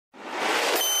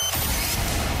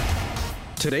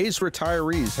Today's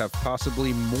retirees have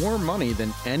possibly more money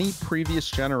than any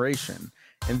previous generation,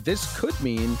 and this could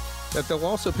mean that they'll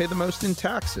also pay the most in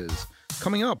taxes.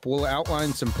 Coming up, we'll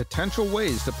outline some potential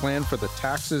ways to plan for the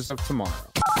taxes of tomorrow.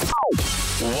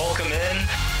 Welcome in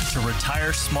to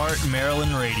Retire Smart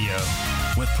Maryland Radio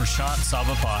with Prashant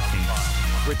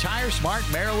Sabapathy. Retire Smart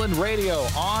Maryland Radio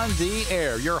on the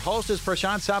air. Your host is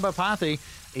Prashant Sabapathy.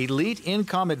 Elite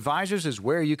Income Advisors is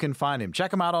where you can find him.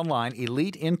 Check him out online,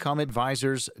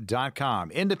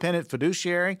 eliteincomeadvisors.com. Independent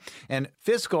fiduciary and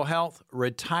fiscal health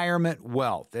retirement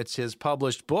wealth. It's his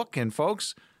published book. And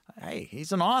folks, hey,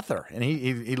 he's an author, and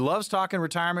he loves talking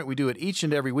retirement. We do it each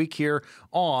and every week here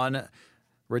on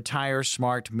Retire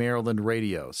Smart Maryland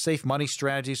Radio. Safe money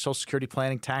strategies, Social Security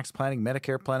planning, tax planning,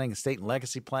 Medicare planning, estate and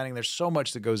legacy planning. There's so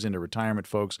much that goes into retirement,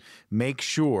 folks. Make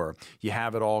sure you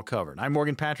have it all covered. I'm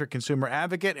Morgan Patrick, consumer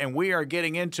advocate, and we are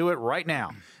getting into it right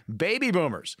now. Baby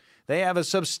boomers, they have a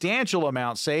substantial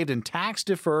amount saved in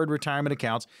tax-deferred retirement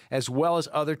accounts as well as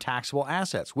other taxable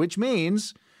assets, which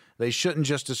means they shouldn't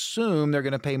just assume they're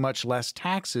going to pay much less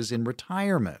taxes in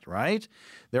retirement, right?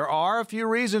 There are a few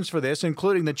reasons for this,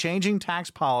 including the changing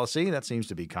tax policy, that seems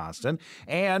to be constant,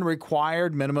 and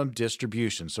required minimum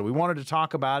distribution. So we wanted to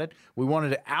talk about it. We wanted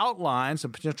to outline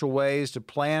some potential ways to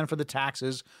plan for the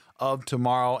taxes of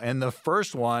tomorrow. And the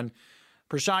first one,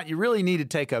 Prashant, you really need to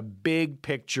take a big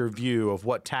picture view of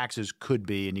what taxes could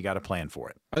be, and you got to plan for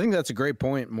it. I think that's a great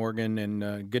point, Morgan,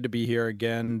 and good to be here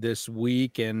again this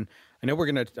week. And I know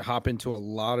we're going to hop into a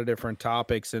lot of different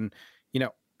topics. And, you know,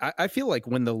 I feel like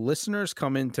when the listeners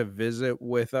come in to visit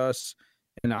with us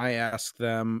and I ask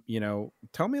them, you know,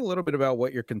 tell me a little bit about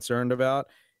what you're concerned about,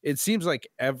 it seems like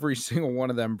every single one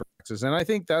of them breaks us. And I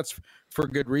think that's for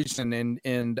good reason.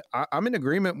 And I'm in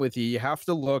agreement with you. You have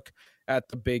to look at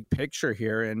the big picture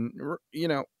here. And, you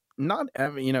know,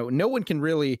 no one can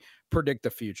really predict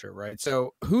the future, right?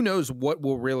 So who knows what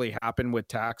will really happen with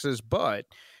taxes, but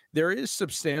there is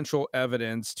substantial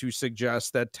evidence to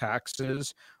suggest that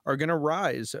taxes are going to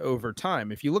rise over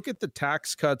time. If you look at the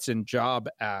Tax Cuts and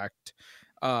Jobs Act,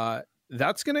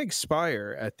 that's going to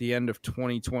expire at the end of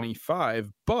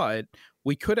 2025, but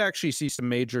we could actually see some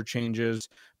major changes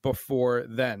before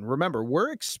then. Remember,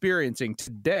 we're experiencing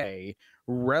today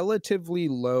relatively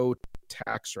low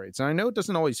tax rates. And I know it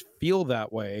doesn't always feel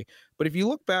that way, but if you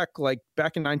look back in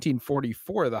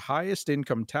 1944, the highest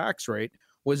income tax rate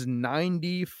was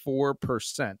 94%.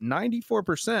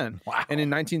 94%. Wow. And in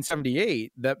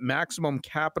 1978, that maximum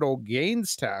capital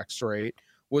gains tax rate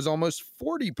was almost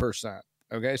 40%.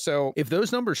 Okay, so if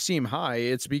those numbers seem high,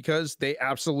 it's because they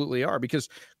absolutely are. Because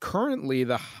currently,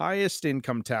 the highest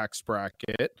income tax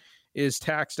bracket is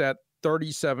taxed at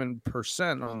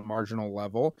 37% on the marginal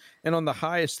level, and on the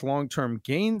highest long-term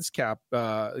gains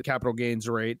capital gains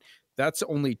rate, that's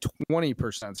only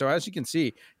 20%. So as you can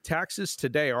see, taxes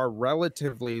today are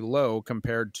relatively low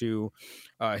compared to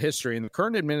history. And the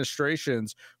current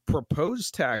administration's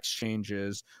proposed tax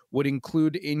changes would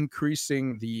include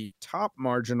increasing the top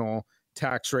marginal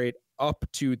tax rate up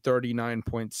to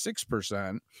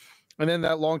 39.6%. And then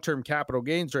that long-term capital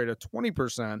gains rate of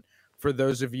 20% for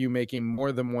those of you making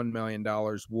more than $1 million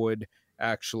would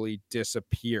actually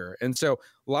disappear. And so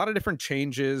a lot of different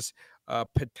changes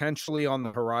potentially on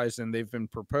the horizon. They've been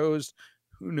proposed.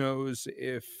 Who knows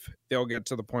if they'll get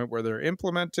to the point where they're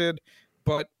implemented.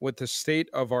 But with the state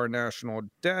of our national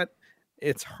debt,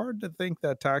 it's hard to think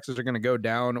that taxes are going to go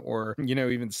down or,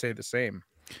 even stay the same.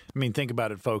 I mean, think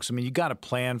about it, folks. I mean, you got to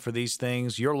plan for these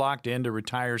things. You're locked into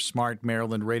Retire Smart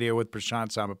Maryland Radio with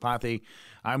Prashant Sabapathy.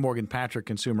 I'm Morgan Patrick,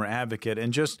 consumer advocate,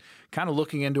 and just kind of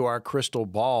looking into our crystal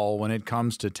ball when it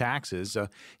comes to taxes,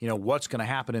 what's going to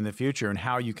happen in the future and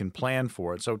how you can plan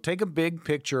for it. So take a big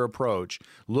picture approach,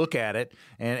 look at it,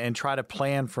 and try to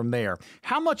plan from there.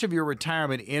 How much of your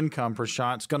retirement income,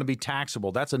 Prashant, is going to be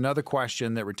taxable? That's another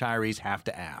question that retirees have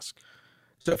to ask.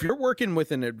 So if you're working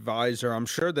with an advisor, I'm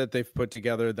sure that they've put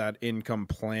together that income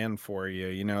plan for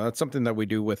you. That's something that we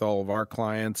do with all of our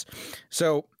clients.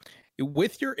 So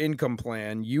with your income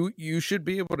plan, you should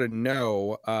be able to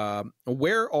know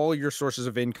where all your sources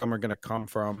of income are going to come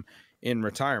from in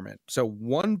retirement. So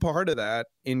one part of that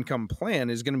income plan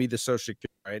is going to be the Social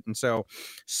Security, right? And so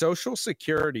Social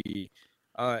Security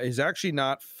is actually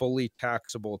not fully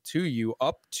taxable to you.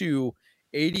 Up to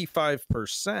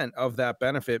 85% of that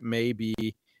benefit may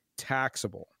be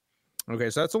taxable. Okay,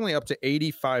 so that's only up to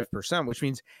 85%, which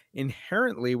means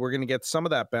inherently we're going to get some of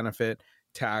that benefit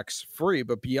tax free.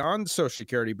 But beyond Social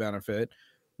Security benefit,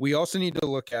 we also need to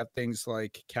look at things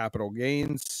like capital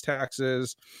gains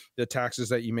taxes, the taxes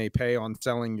that you may pay on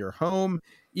selling your home,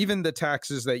 even the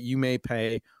taxes that you may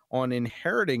pay on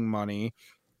inheriting money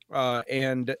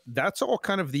And that's all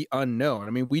kind of the unknown.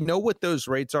 I mean, we know what those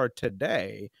rates are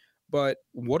today, but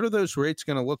what are those rates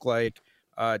going to look like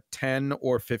 10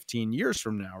 or 15 years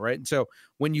from now, right? And so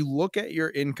when you look at your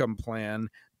income plan,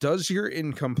 does your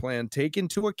income plan take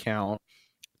into account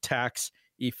tax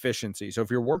efficiency? So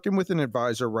if you're working with an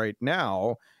advisor right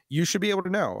now, you should be able to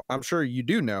know, I'm sure you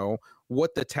do know,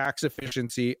 what the tax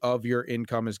efficiency of your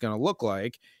income is going to look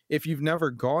like. If you've never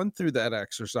gone through that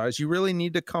exercise, you really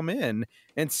need to come in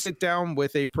and sit down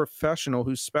with a professional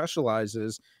who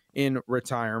specializes in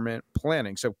retirement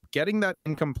planning. So getting that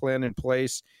income plan in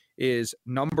place is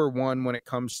number one when it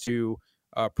comes to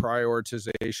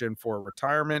prioritization for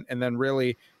retirement, and then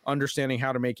really understanding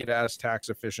how to make it as tax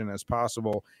efficient as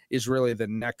possible is really the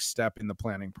next step in the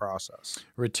planning process.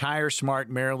 Retire Smart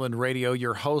Maryland Radio.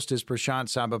 Your host is Prashant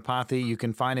Sabapathy. You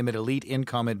can find him at Elite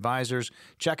Income Advisors.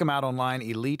 Check him out online,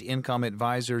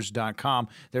 eliteincomeadvisors.com.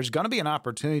 There's going to be an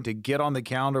opportunity to get on the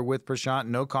calendar with Prashant,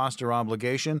 no cost or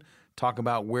obligation. Talk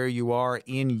about where you are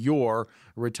in your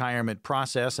retirement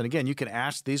process. And again, you can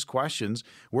ask these questions.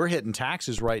 We're hitting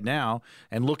taxes right now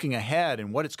and looking ahead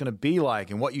and what it's going to be like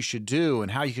and what you should do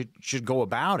and how you should go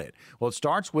about it. Well, it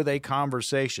starts with a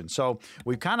conversation. So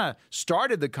we've kind of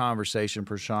started the conversation,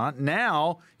 Prashant.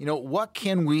 Now, what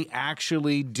can we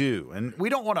actually do? And we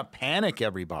don't want to panic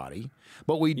everybody,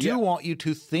 but we do want you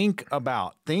to think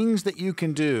about things that you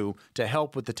can do to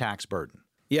help with the tax burden.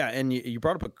 Yeah, and you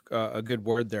brought up a good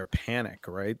word there, panic,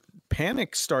 right?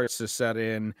 Panic starts to set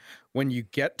in when you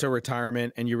get to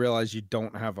retirement and you realize you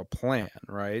don't have a plan,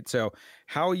 right? So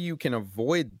how you can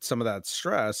avoid some of that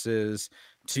stress is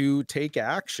to take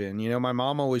action. My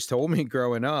mom always told me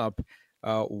growing up,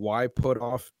 why put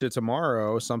off to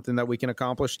tomorrow something that we can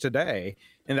accomplish today?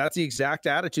 And that's the exact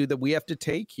attitude that we have to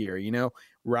take here,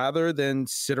 rather than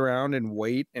sit around and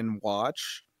wait and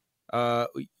watch,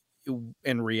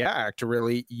 and react.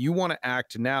 Really, you want to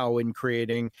act now in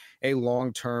creating a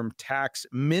long-term tax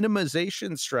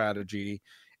minimization strategy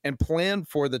and plan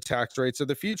for the tax rates of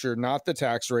the future, not the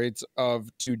tax rates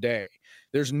of today.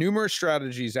 There's numerous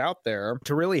strategies out there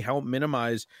to really help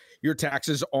minimize your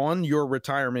taxes on your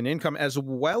retirement income as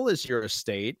well as your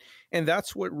estate. And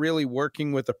that's what really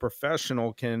working with a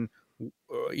professional can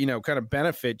kind of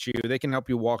benefit you. They can help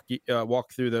you walk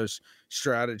through those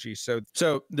strategies.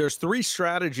 So there's three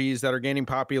strategies that are gaining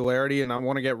popularity, and I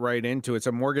want to get right into it.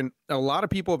 So Morgan, a lot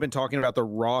of people have been talking about the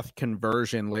Roth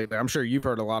conversion lately. I'm sure you've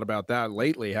heard a lot about that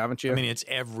lately, haven't you? I mean, it's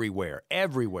everywhere.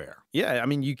 Yeah, I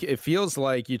mean, it feels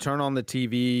like you turn on the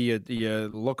TV,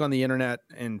 you look on the internet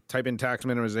and type in tax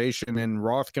minimization, and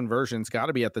Roth conversion's got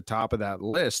to be at the top of that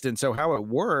list. And so how it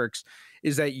works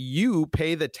is that you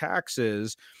pay the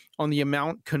taxes on the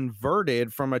amount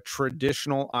converted from a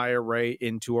traditional IRA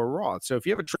into a Roth. So if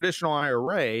you have a traditional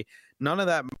IRA, none of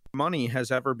that money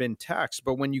has ever been taxed.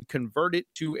 But when you convert it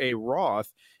to a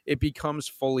Roth, it becomes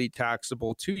fully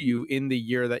taxable to you in the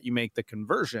year that you make the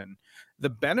conversion.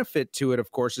 The benefit to it, of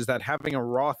course, is that having a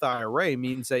Roth IRA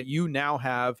means that you now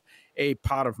have a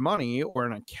pot of money or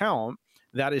an account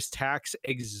that is tax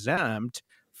exempt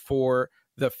for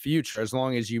the future, as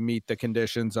long as you meet the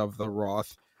conditions of the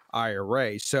Roth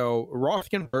IRA. So Roth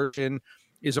conversion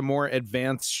is a more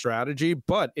advanced strategy,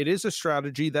 but it is a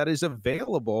strategy that is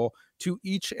available to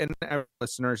each and every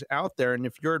listeners out there. And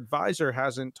if your advisor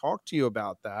hasn't talked to you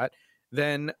about that,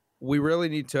 then we really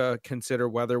need to consider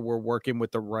whether we're working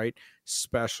with the right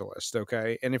specialist.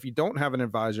 Okay. And if you don't have an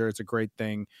advisor, it's a great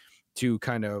thing to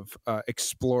kind of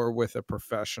explore with a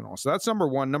professional. So that's number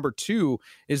one. Number two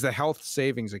is the health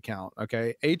savings account.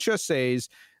 Okay. HSAs,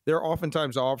 they're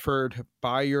oftentimes offered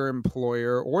by your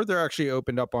employer, or they're actually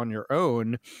opened up on your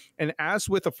own. And as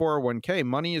with a 401k,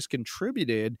 money is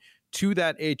contributed to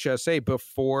that HSA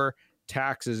before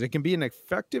taxes. It can be an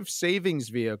effective savings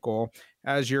vehicle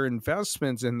as your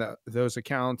investments in those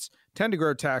accounts tend to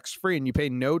grow tax-free, and you pay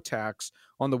no tax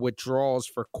on the withdrawals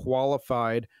for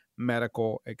qualified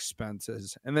medical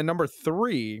expenses. And then number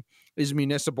three is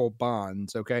municipal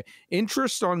bonds. Okay.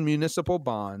 Interest on municipal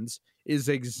bonds is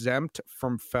exempt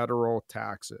from federal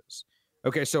taxes.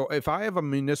 Okay. So if I have a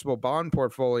municipal bond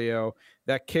portfolio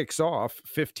that kicks off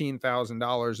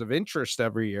 $15,000 of interest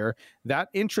every year, that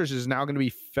interest is now going to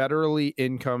be federally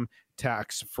income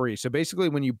tax free. So basically,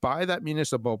 when you buy that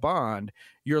municipal bond,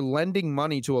 you're lending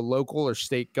money to a local or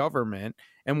state government.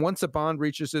 And once a bond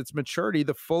reaches its maturity,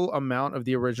 the full amount of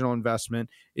the original investment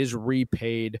is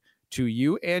repaid to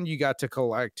you, and you got to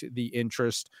collect the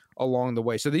interest along the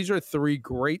way. So these are three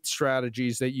great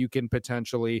strategies that you can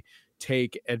potentially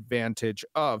take advantage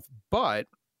of, but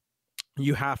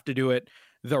you have to do it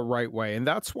the right way. And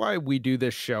that's why we do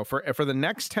this show. For the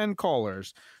next 10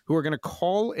 callers who are going to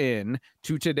call in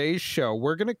to today's show,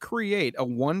 we're going to create a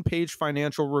one-page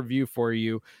financial review for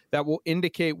you that will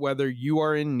indicate whether you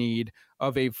are in need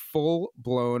of a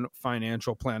full-blown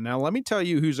financial plan. Now, let me tell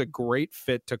you who's a great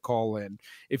fit to call in.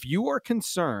 If you are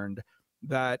concerned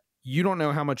that you don't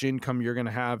know how much income you're going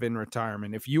to have in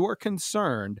retirement, if you are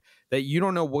concerned that you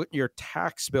don't know what your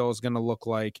tax bill is going to look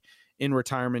like in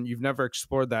retirement, you've never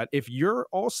explored that. If you're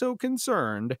also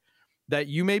concerned that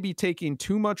you may be taking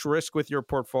too much risk with your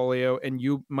portfolio and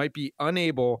you might be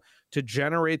unable to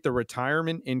generate the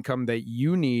retirement income that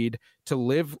you need to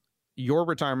live your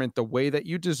retirement the way that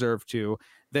you deserve to,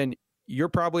 then you're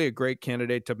probably a great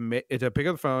candidate to pick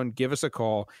up the phone, give us a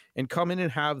call, and come in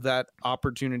and have that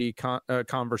opportunity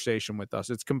conversation with us.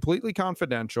 It's completely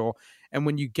confidential. And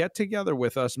when you get together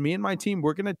with us, me and my team,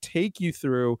 we're going to take you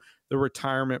through the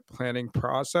retirement planning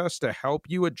process to help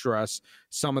you address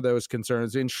some of those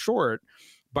concerns. In short,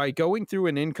 by going through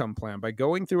an income plan, by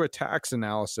going through a tax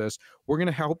analysis, we're going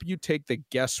to help you take the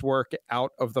guesswork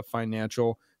out of the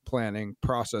financial planning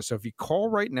process. So if you call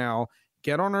right now,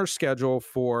 get on our schedule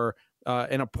for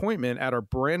an appointment at our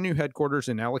brand new headquarters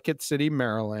in Ellicott City,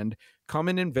 Maryland. Come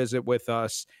in and visit with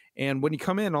us. And when you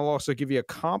come in, I'll also give you a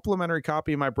complimentary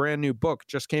copy of my brand new book,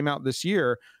 just came out this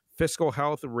year, Fiscal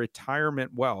Health,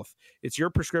 Retirement Wealth. It's your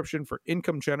prescription for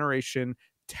income generation,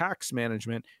 tax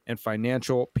management, and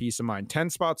financial peace of mind. 10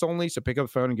 spots only, so pick up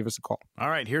the phone and give us a call. All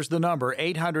right, here's the number,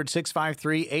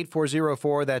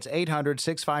 800-653-8404. That's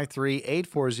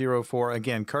 800-653-8404.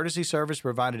 Again, courtesy service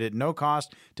provided at no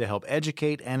cost to help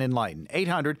educate and enlighten.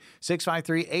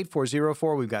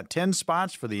 800-653-8404. We've got 10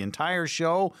 spots for the entire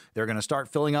show. They're going to start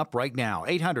filling up right now.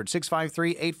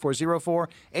 800-653-8404.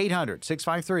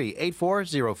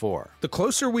 800-653-8404. The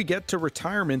closer we get to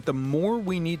retirement, the more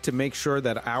we need to make sure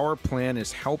that our plan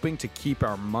is helping to keep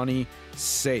our money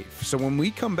safe. So when we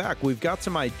come back, we've got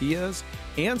some ideas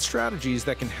and strategies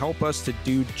that can help us to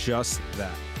do just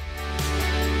that.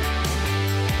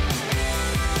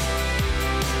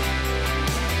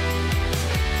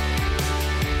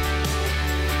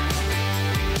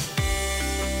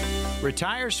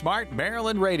 Retire Smart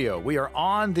Maryland Radio. We are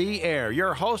on the air.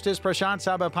 Your host is Prashant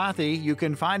Sabapathy. You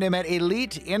can find him at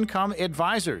Elite Income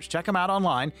Advisors. Check him out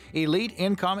online,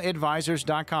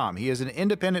 eliteincomeadvisors.com. He is an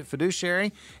independent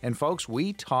fiduciary. And folks,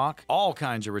 we talk all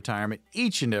kinds of retirement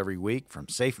each and every week, from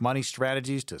safe money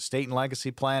strategies to estate and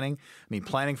legacy planning.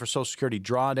 Planning for Social Security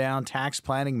drawdown, tax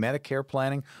planning, Medicare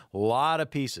planning. A lot of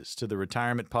pieces to the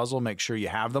retirement puzzle. Make sure you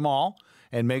have them all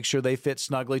and make sure they fit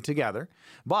snugly together.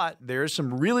 But there's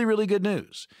some really, really good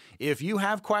news. If you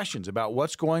have questions about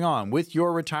what's going on with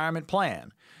your retirement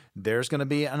plan, there's going to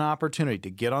be an opportunity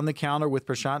to get on the calendar with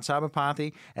Prashant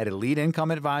Sabapathy at Elite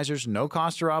Income Advisors, no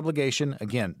cost or obligation.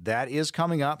 Again, that is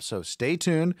coming up, so stay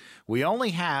tuned. We only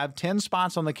have 10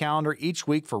 spots on the calendar each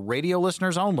week for radio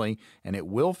listeners only, and it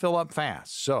will fill up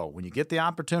fast. So when you get the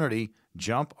opportunity,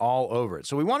 jump all over it.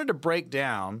 So we wanted to break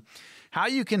down how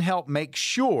you can help make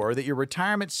sure that your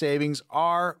retirement savings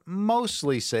are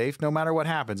mostly safe no matter what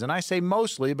happens. And I say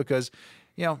mostly because,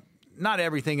 not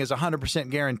everything is 100%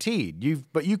 guaranteed.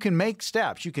 But you can make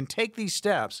steps. You can take these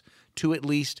steps to at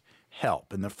least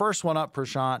help. And the first one up,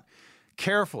 Prashant,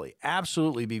 carefully,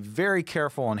 absolutely be very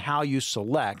careful on how you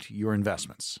select your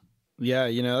investments.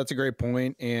 Yeah, that's a great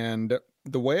point. And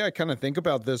the way I kind of think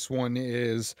about this one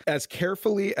is as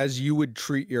carefully as you would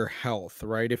treat your health,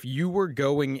 right? If you were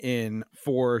going in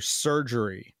for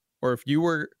surgery, or if you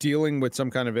were dealing with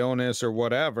some kind of illness or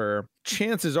whatever,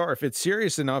 chances are, if it's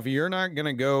serious enough, you're not going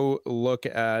to go look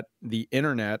at the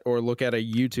internet or look at a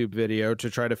YouTube video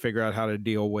to try to figure out how to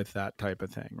deal with that type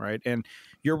of thing, right? And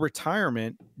your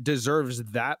retirement deserves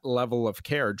that level of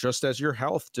care, just as your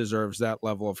health deserves that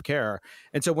level of care.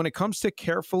 And so when it comes to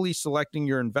carefully selecting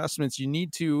your investments, you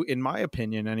need to, in my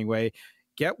opinion anyway,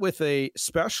 get with a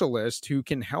specialist who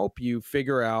can help you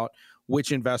figure out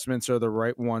which investments are the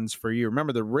right ones for you.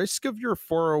 Remember, the risk of your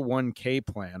 401k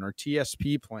plan or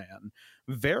TSP plan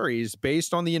varies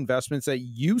based on the investments that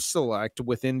you select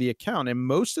within the account. And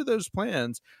most of those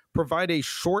plans provide a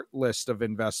short list of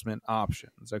investment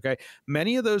options. Okay.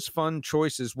 Many of those fund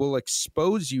choices will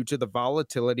expose you to the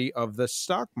volatility of the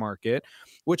stock market,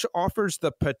 which offers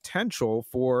the potential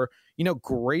for,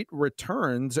 great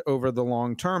returns over the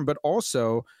long term, but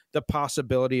also the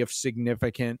possibility of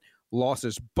significant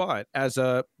losses. But as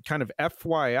a kind of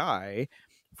FYI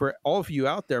for all of you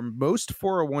out there, most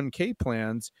 401k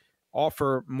plans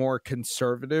offer more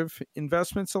conservative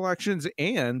investment selections,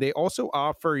 and they also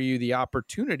offer you the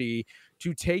opportunity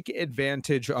to take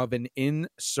advantage of an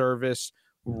in-service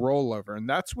rollover. And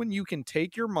that's when you can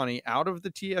take your money out of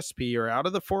the TSP or out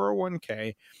of the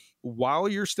 401k while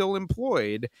you're still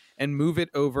employed and move it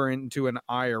over into an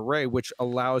IRA, which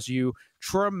allows you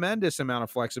tremendous amount of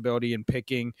flexibility in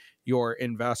picking your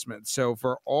investments. So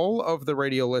for all of the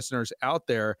radio listeners out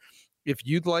there, if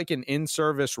you'd like an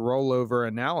in-service rollover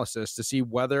analysis to see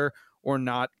whether or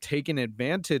not taking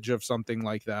advantage of something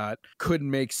like that could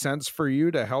make sense for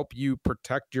you to help you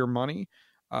protect your money,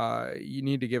 you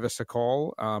need to give us a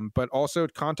call, but also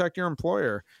contact your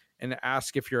employer and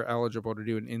ask if you're eligible to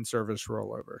do an in-service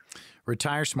rollover.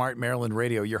 Retire Smart Maryland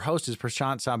Radio. Your host is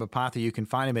Prashant Sabapathy. You can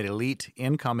find him at Elite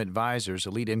Income Advisors,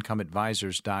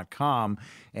 eliteincomeadvisors.com.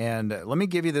 And let me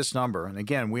give you this number. And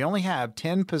again, we only have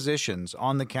 10 positions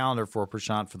on the calendar for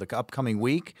Prashant for the upcoming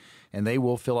week, and they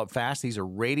will fill up fast. These are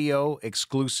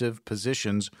radio-exclusive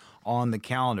positions on the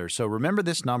calendar. So remember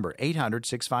this number,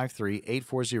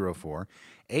 800-653-8404.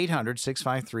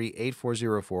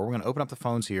 800-653-8404. We're going to open up the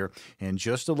phones here in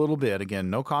just a little bit. Again,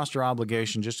 no cost or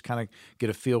obligation, just to kind of get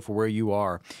a feel for where you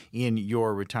are in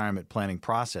your retirement planning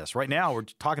process. Right now, we're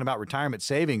talking about retirement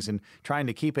savings and trying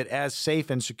to keep it as safe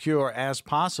and secure as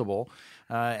possible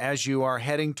as you are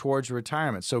heading towards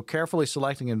retirement. So carefully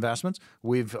selecting investments,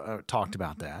 we've talked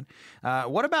about that.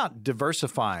 What about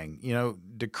diversifying?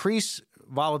 Decrease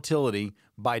volatility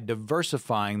by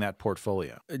diversifying that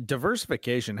portfolio.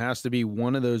 Diversification has to be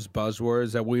one of those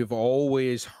buzzwords that we've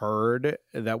always heard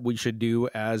that we should do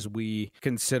as we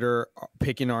consider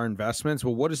picking our investments.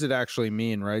 Well, what does it actually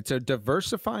mean, right? So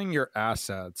diversifying your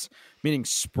assets, meaning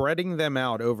spreading them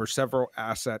out over several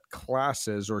asset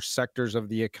classes or sectors of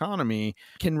the economy,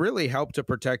 can really help to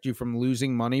protect you from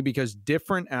losing money because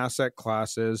different asset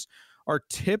classes are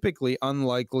typically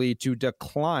unlikely to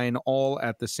decline all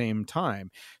at the same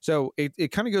time. So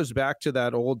it kind of goes back to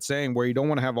that old saying where you don't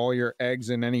want to have all your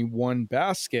eggs in any one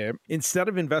basket. Instead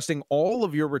of investing all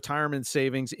of your retirement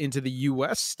savings into the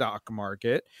U.S. stock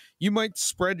market, you might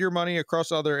spread your money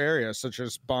across other areas such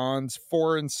as bonds,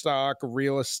 foreign stock,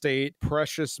 real estate,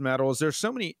 precious metals. There's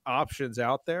so many options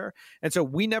out there. And so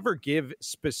we never give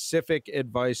specific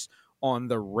advice on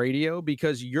the radio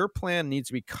because your plan needs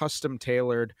to be custom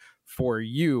tailored for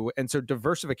you. And so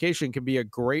diversification can be a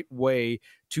great way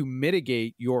to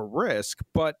mitigate your risk,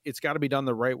 but it's got to be done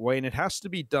the right way. And it has to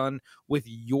be done with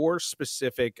your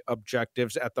specific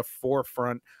objectives at the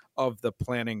forefront of the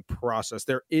planning process.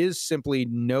 There is simply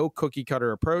no cookie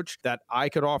cutter approach that I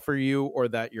could offer you or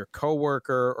that your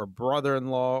coworker or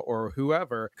brother-in-law or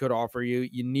whoever could offer you.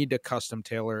 You need to custom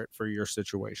tailor it for your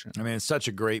situation. I mean, it's such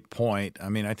a great point. I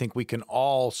mean, I think we can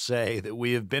all say that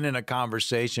we have been in a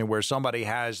conversation where somebody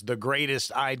has the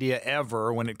greatest idea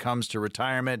ever when it comes to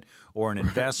retirement or an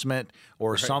investment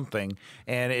or something.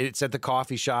 And it's at the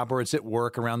coffee shop or it's at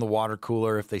work around the water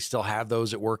cooler, if they still have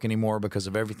those at work anymore because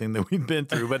of everything that we've been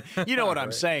through. But you know what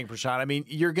I'm saying, Prashant. I mean,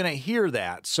 you're going to hear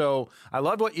that. So I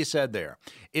love what you said there.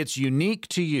 It's unique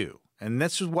to you. And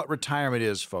this is what retirement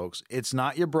is, folks. It's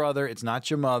not your brother. It's not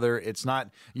your mother. It's not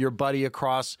your buddy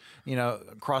across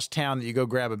town that you go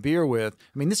grab a beer with.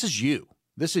 I mean, this is you.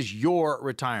 This is your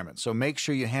retirement. So make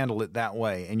sure you handle it that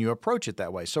way and you approach it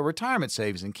that way. So retirement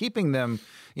savings and keeping them,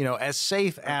 as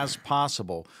safe as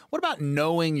possible. What about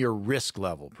knowing your risk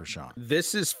level, Prashant?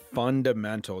 This is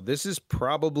fundamental. This is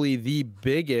probably the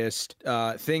biggest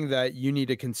thing that you need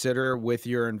to consider with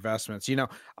your investments.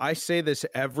 I say this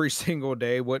every single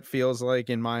day, what feels like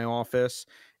in my office.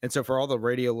 And so for all the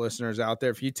radio listeners out there,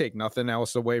 if you take nothing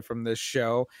else away from this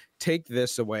show, take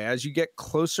this away. As you get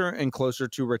closer and closer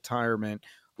to retirement,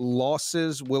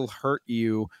 losses will hurt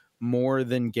you more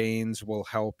than gains will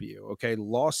help you. Okay.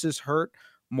 Losses hurt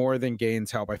more than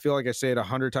gains help. I feel like I say it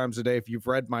 100 times a day. If you've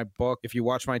read my book, if you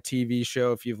watch my TV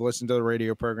show, if you've listened to the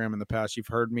radio program in the past, you've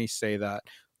heard me say that.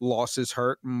 Losses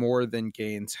hurt more than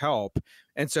gains help.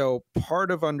 And so part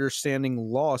of understanding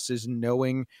loss is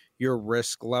knowing your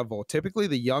risk level. Typically,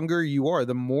 the younger you are,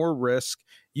 the more risk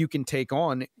you can take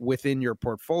on within your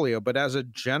portfolio. But as a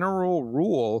general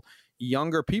rule,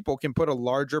 younger people can put a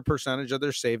larger percentage of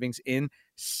their savings in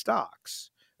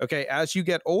stocks. Okay, as you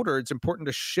get older, it's important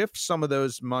to shift some of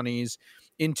those monies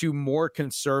into more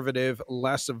conservative,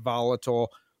 less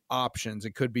volatile options.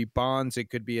 It could be bonds, it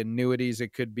could be annuities,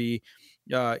 it could be,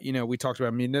 we talked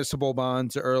about municipal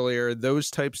bonds earlier. Those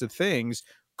types of things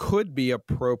could be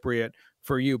appropriate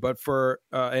for you. But for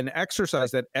an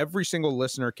exercise that every single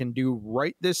listener can do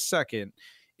right this second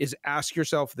is ask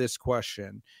yourself this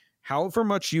question. However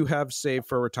much you have saved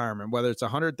for retirement, whether it's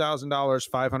 $100,000,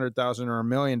 $500,000, or $1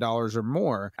 million or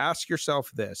more, ask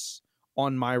yourself this.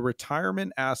 On my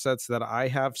retirement assets that I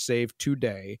have saved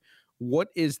today, what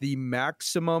is the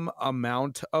maximum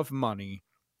amount of money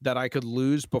that I could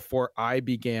lose before I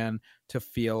began to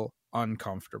feel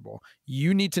uncomfortable?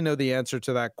 You need to know the answer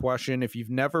to that question. If you've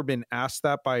never been asked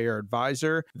that by your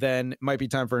advisor, then it might be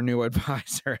time for a new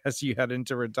advisor as you head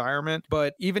into retirement.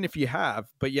 But even if you have,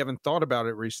 but you haven't thought about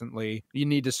it recently, you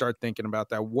need to start thinking about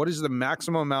that. What is the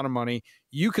maximum amount of money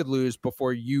you could lose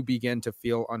before you begin to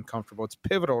feel uncomfortable? It's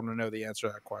pivotal to know the answer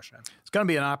to that question. It's going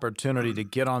to be an opportunity to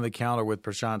get on the counter with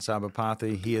Prashant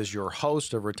Sabapathy. He is your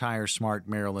host of Retire Smart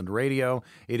Maryland Radio.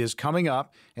 It is coming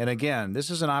up. And again, this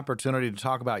is an opportunity to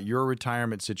talk about your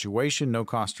retirement situation, no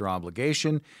cost or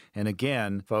obligation. And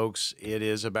again, folks, it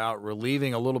is about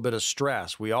relieving a little bit of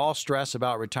stress. We all stress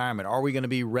about retirement. Are we going to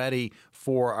be ready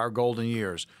for our golden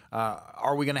years?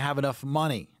 Are we going to have enough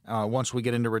money once we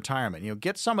get into retirement?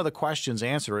 Get some of the questions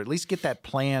answered, or at least get that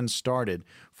plan started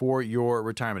for your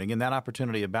retirement. Again, that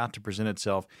opportunity about to present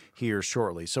itself here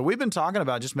shortly. So we've been talking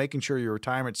about just making sure your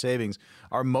retirement savings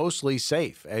are mostly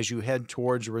safe as you head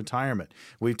towards retirement.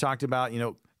 We've talked about,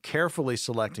 carefully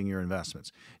selecting your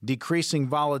investments, decreasing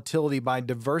volatility by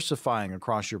diversifying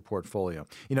across your portfolio.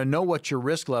 Know what your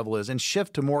risk level is and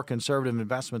shift to more conservative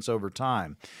investments over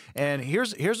time. And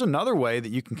here's another way that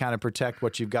you can kind of protect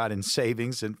what you've got in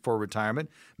savings and for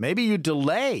retirement. Maybe you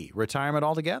delay retirement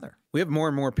altogether. We have more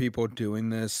and more people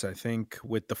doing this, I think,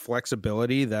 with the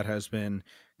flexibility that has been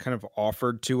kind of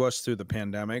offered to us through the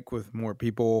pandemic, with more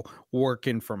people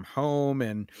working from home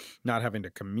and not having to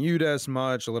commute as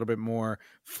much, a little bit more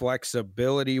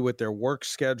flexibility with their work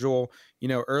schedule.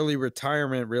 Early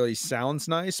retirement really sounds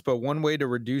nice, but one way to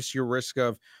reduce your risk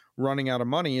of running out of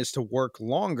money is to work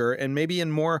longer and maybe in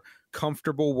more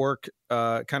comfortable work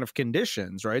kind of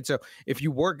conditions, right? So if you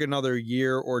work another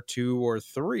year or 2 or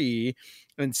 3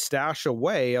 and stash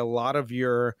away a lot of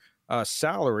your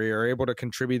salary, or able to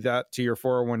contribute that to your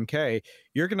 401k,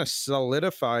 you're going to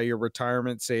solidify your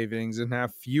retirement savings and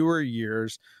have fewer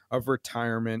years of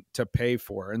retirement to pay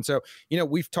for. And so,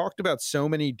 we've talked about so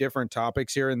many different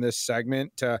topics here in this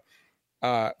segment to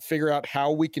figure out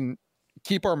how we can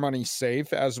keep our money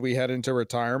safe as we head into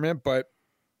retirement. But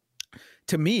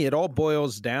to me, it all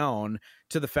boils down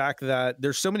to the fact that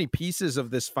there's so many pieces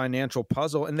of this financial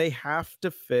puzzle and they have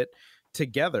to fit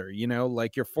together,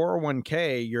 like your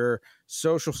 401k, your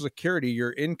Social Security,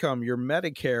 your income, your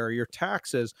Medicare, your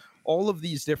taxes, all of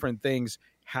these different things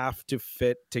have to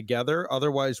fit together.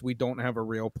 Otherwise, we don't have a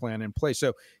real plan in place.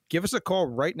 So give us a call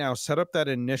right now, set up that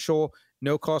initial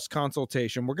no-cost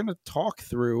consultation. We're going to talk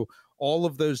through all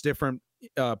of those different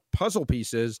puzzle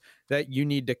pieces that you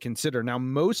need to consider. Now,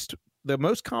 the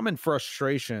most common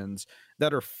frustrations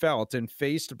that are felt and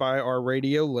faced by our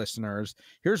radio listeners,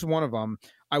 here's one of them.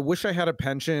 I wish I had a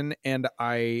pension and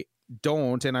I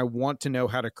don't, and I want to know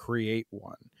how to create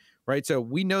one, right? So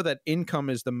we know that income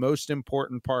is the most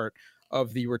important part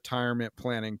of the retirement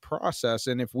planning process.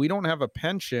 And if we don't have a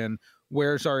pension,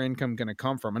 where's our income going to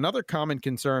come from? Another common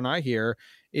concern I hear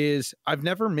is I've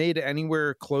never made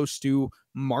anywhere close to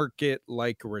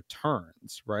market-like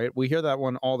returns, right? We hear that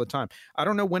one all the time. I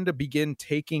don't know when to begin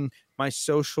taking my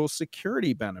Social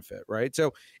Security benefit, right?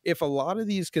 So if a lot of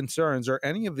these concerns or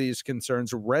any of these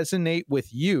concerns resonate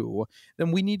with you,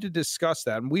 then we need to discuss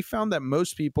that. And we found that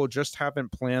most people just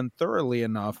haven't planned thoroughly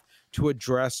enough to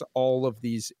address all of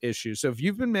these issues. So if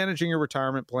you've been managing your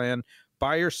retirement plan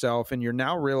by yourself and you're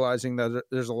now realizing that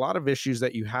there's a lot of issues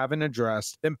that you haven't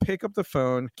addressed, then pick up the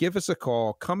phone, give us a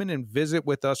call, come in and visit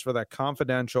with us for that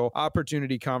confidential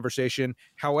opportunity conversation.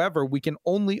 However, we can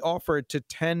only offer it to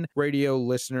 10 radio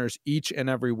listeners each and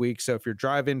every week. So if you're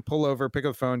driving, pull over, pick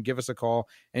up the phone, give us a call,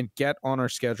 and get on our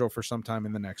schedule for sometime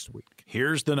in the next week.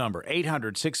 Here's the number,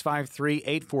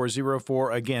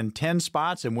 800-653-8404. Again, 10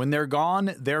 spots, and when they're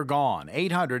gone, they're gone.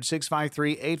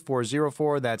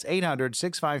 800-653-8404. That's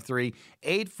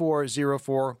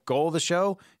 800-653-8404. Goal of the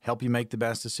show, help you make the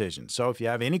best decision. So if you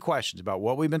have any questions about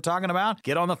what we've been talking about,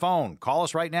 get on the phone. Call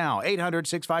us right now,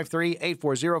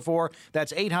 800-653-8404.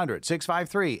 That's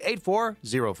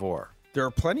 800-653-8404. There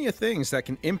are plenty of things that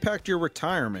can impact your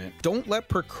retirement. Don't let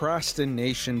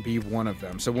procrastination be one of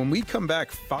them. So when we come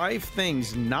back, 5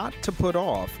 things not to put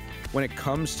off when it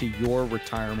comes to your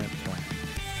retirement plan.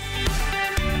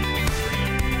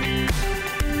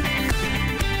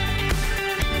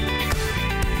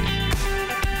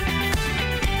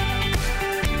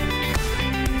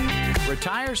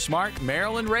 Retire Smart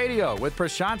Maryland Radio with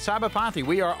Prashant Sabapathy.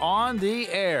 We are on the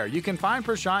air. You can find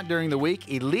Prashant during the week,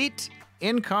 Elite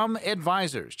Income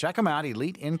Advisors. Check him out,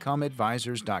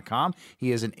 eliteincomeadvisors.com.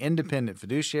 He is an independent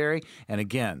fiduciary. And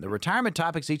again, the retirement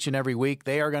topics each and every week,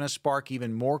 they are going to spark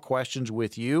even more questions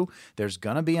with you. There's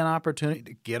going to be an opportunity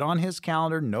to get on his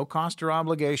calendar, no cost or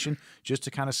obligation, just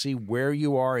to kind of see where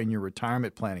you are in your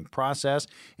retirement planning process.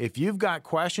 If you've got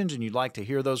questions and you'd like to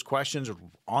hear those questions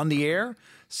on the air,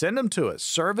 send them to us.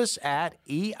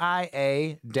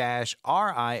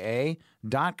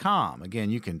 service@eia-ria.com. Again,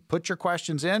 you can put your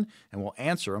questions in and we'll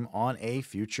answer them on a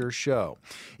future show.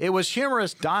 It was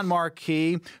humorist Don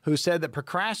Marquis who said that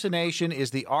procrastination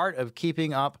is the art of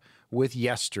keeping up with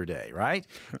yesterday, right?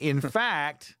 In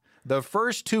fact, the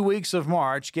first 2 weeks of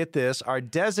March, get this, are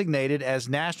designated as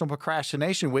National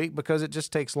Procrastination Week because it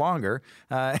just takes longer,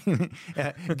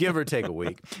 give or take a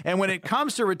week. And when it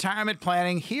comes to retirement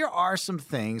planning, here are some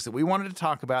things that we wanted to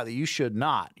talk about that you should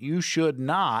not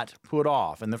put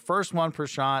off. And the first one,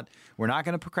 Prashant, we're not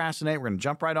going to procrastinate. We're going to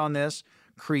jump right on this.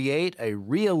 Create a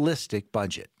realistic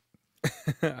budget.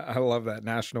 I love that,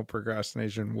 National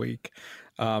Procrastination Week.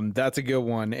 That's a good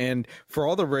one. And for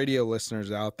all the radio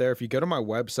listeners out there, if you go to my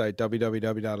website,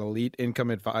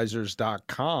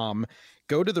 www.eliteincomeadvisors.com,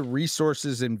 go to the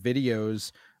resources and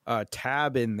videos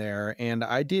tab in there. And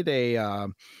I did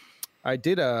a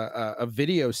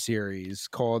video series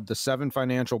called The 7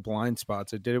 Financial Blind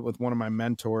Spots. I did it with one of my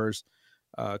mentors,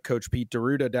 Coach Pete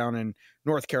D'Arruda down in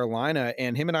North Carolina,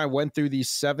 and him and I went through these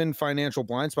 7 financial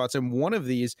blind spots, and one of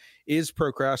these is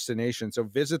procrastination. So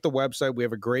visit the website. We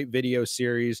have a great video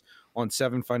series on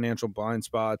 7 financial blind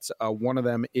spots. One of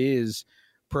them is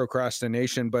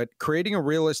procrastination, but creating a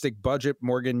realistic budget,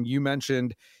 Morgan, you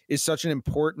mentioned, is such an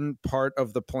important part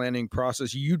of the planning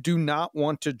process. You do not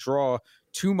want to draw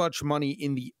too much money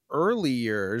in the early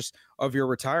years of your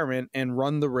retirement and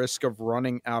run the risk of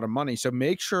running out of money. So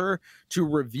make sure to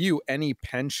review any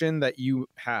pension that you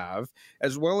have,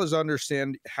 as well as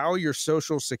understand how your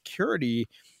Social Security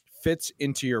fits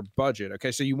into your budget.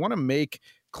 Okay, so you want to make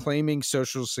claiming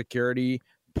Social Security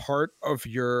part of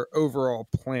your overall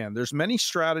plan. There's many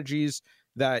strategies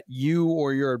that you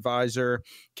or your advisor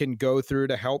can go through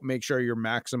to help make sure you're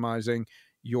maximizing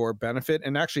your benefit.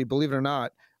 And actually, believe it or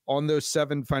not, on those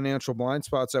 7 financial blind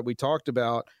spots that we talked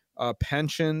about,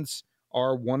 pensions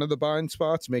are one of the blind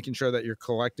spots, making sure that you're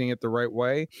collecting it the right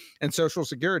way. And Social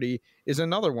Security is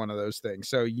another one of those things.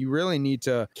 So you really need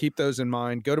to keep those in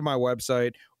mind. Go to my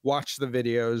website, watch the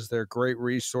videos. They're great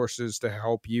resources to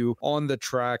help you on the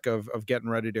track of getting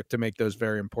ready to make those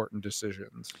very important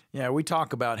decisions. Yeah, we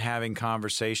talk about having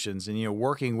conversations and,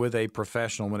 working with a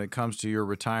professional when it comes to your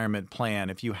retirement plan.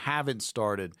 If you haven't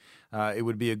started, it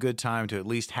would be a good time to at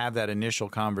least have that initial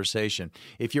conversation.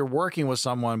 If you're working with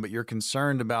someone, but you're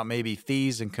concerned about maybe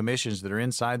fees and commissions that are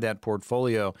inside that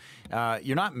portfolio,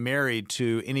 you're not married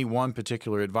to any one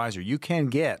particular advisor. You can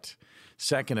get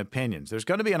second opinions. There's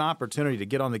going to be an opportunity to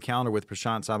get on the calendar with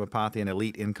Prashant Sabapathy and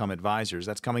Elite Income Advisors.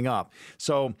 That's coming up.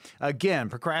 So again,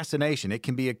 procrastination, it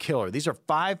can be a killer. These are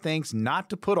 5 things not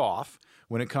to put off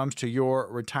when it comes to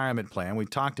your retirement plan. We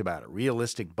talked about it,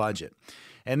 realistic budget.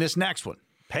 And this next one,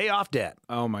 pay off debt.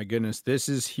 Oh my goodness, this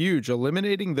is huge.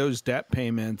 Eliminating those debt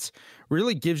payments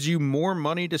really gives you more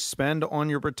money to spend on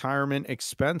your retirement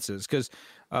expenses. Because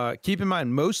keep in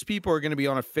mind, most people are going to be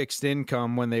on a fixed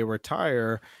income when they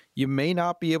retire. You may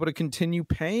not be able to continue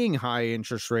paying high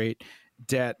interest rate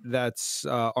debt that's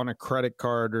on a credit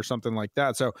card or something like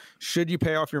that. So should you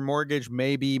pay off your mortgage?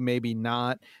 Maybe, maybe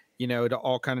not. It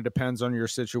all kind of depends on your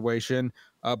situation.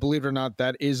 Believe it or not,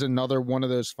 that is another one of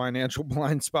those financial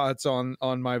blind spots on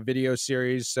my video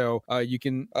series. So you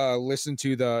can listen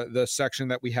to the section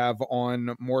that we have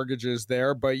on mortgages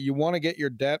there. But you want to get your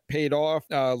debt paid off.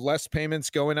 Less payments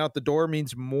going out the door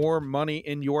means more money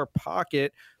in your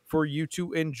pocket for you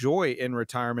to enjoy in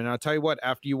retirement. And I'll tell you what,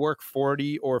 after you work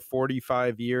 40 or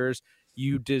 45 years,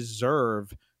 you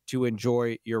deserve to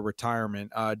enjoy your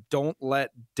retirement. Don't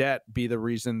let debt be the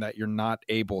reason that you're not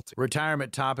able to.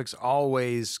 Retirement topics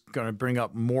always going to bring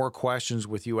up more questions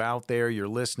with you out there. You're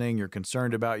listening. You're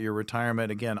concerned about your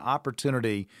retirement. Again,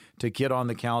 opportunity to get on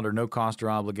the calendar, no cost or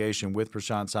obligation with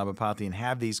Prashant Sabapathy and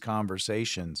have these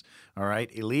conversations. All right.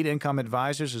 Elite Income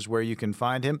Advisors is where you can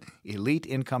find him.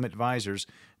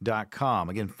 EliteIncomeAdvisors.com.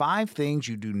 Again, 5 things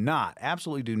you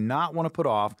absolutely do not want to put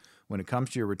off when it comes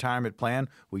to your retirement plan.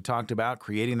 We talked about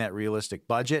creating that realistic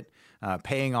budget.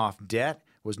 Paying off debt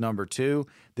was number 2.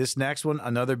 This next one,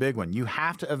 another big one. You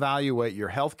have to evaluate your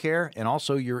health care and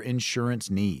also your insurance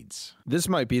needs. This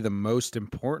might be the most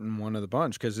important one of the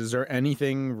bunch, because is there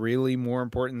anything really more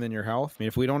important than your health? I mean,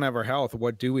 if we don't have our health,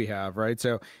 what do we have, right?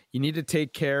 So you need to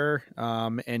take care,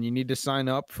 and you need to sign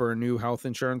up for a new health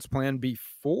insurance plan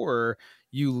before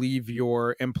you leave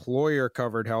your employer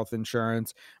covered health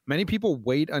insurance. Many people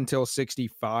wait until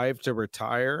 65 to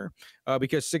retire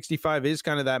because 65 is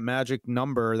kind of that magic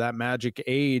number, that magic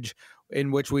age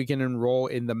in which we can enroll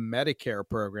in the Medicare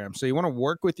program. So you want to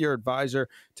work with your advisor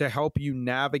to help you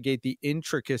navigate the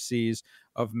intricacies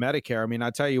of Medicare. I mean, I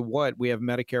tell you what, we have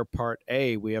Medicare Part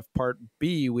A, we have Part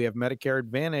B, we have Medicare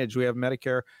Advantage, we have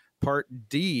Medicare Part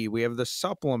D, we have the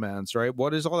supplements, right?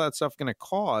 What is all that stuff going to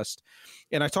cost?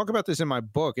 And I talk about this in my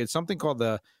book. It's something called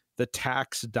the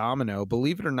tax domino.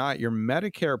 Believe it or not, your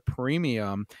Medicare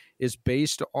premium is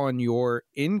based on your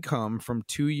income from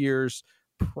 2 years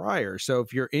prior. So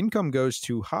if your income goes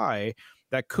too high,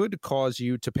 that could cause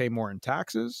you to pay more in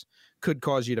taxes, could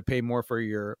cause you to pay more for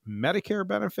your Medicare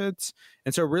benefits.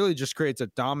 And so it really just creates a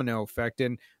domino effect.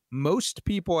 And most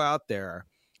people out there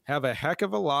have a heck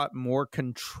of a lot more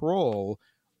control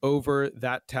over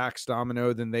that tax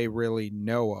domino than they really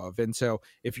know of. And so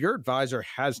if your advisor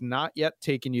has not yet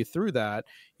taken you through that,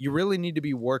 you really need to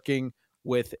be working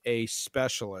with a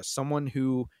specialist, someone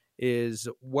who is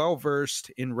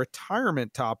well-versed in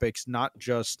retirement topics, not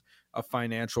just a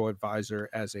financial advisor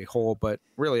as a whole, but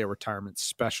really a retirement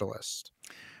specialist.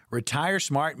 Retire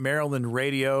Smart Maryland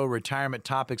Radio, retirement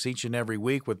topics each and every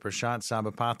week with Prashant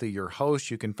Sabapathy, your host.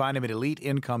 You can find him at Elite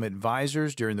Income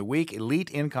Advisors during the week,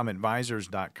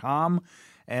 eliteincomeadvisors.com.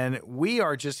 And we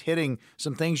are just hitting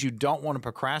some things you don't want to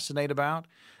procrastinate about.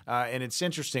 And it's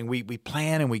interesting. We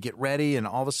plan and we get ready, and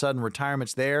all of a sudden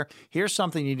retirement's there. Here's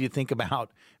something you need to think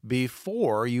about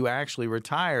before you actually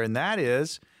retire, and that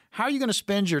is, how are you going to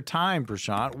spend your time,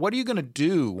 Prashant? What are you going to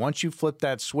do once you flip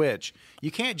that switch? You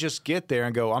can't just get there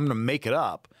and go, I'm going to make it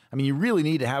up. I mean, you really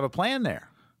need to have a plan there.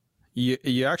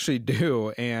 You actually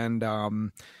do.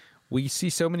 And we see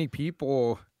so many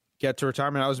people get to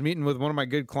retirement. I was meeting with one of my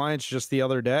good clients just the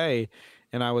other day,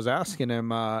 and I was asking him,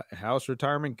 how's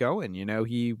retirement going? You know,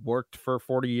 he worked for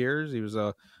 40 years. He was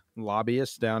a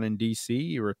lobbyist down in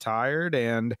D.C. He retired,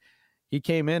 and he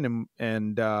came in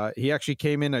and he actually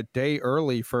came in a day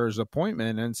early for his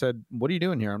appointment and said, what are you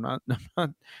doing here? I'm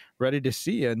not ready to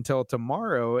see you until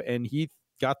tomorrow. And he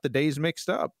got the days mixed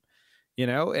up, you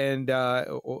know, and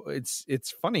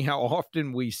it's funny how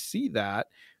often we see that,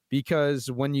 because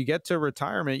when you get to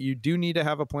retirement, you do need to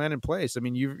have a plan in place. I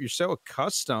mean, you're so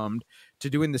accustomed to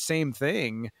doing the same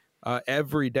thing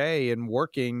every day and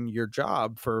working your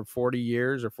job for 40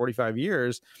 years or 45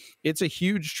 years, it's a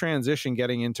huge transition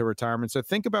getting into retirement. So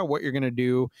think about what you're going to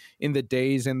do in the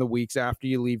days and the weeks after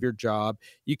you leave your job.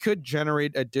 You could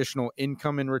generate additional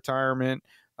income in retirement,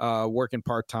 working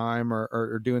part-time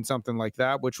or doing something like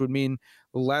that, which would mean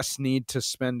less need to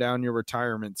spend down your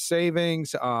retirement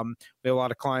savings. We have a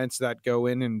lot of clients that go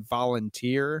in and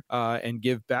volunteer and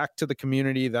give back to the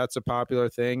community. That's a popular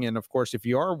thing. And of course, if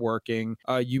you are working,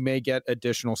 you may get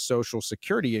additional Social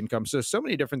Security income. So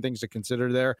many different things to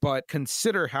consider there, but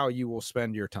consider how you will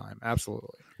spend your time.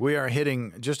 Absolutely. We are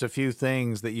hitting just a few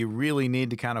things that you really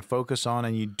need to kind of focus on,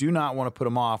 and you do not want to put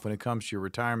them off when it comes to your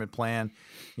retirement plan.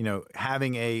 You know,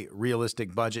 having a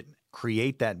realistic budget,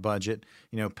 create that budget,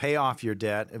 you know, pay off your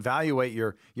debt, evaluate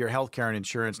your healthcare and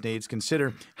insurance needs,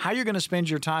 consider how you're going to spend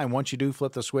your time once you do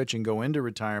flip the switch and go into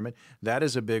retirement. That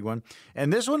is a big one.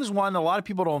 And this one is one a lot of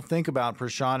people don't think about,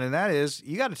 Prashant, and that is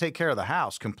you got to take care of the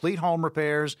house, complete home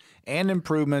repairs and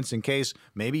improvements in case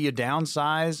maybe you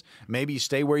downsize, maybe you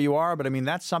stay where you are. But I mean,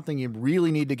 that's something you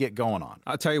really need to get going on.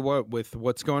 I'll tell you what, with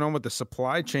what's going on with the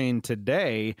supply chain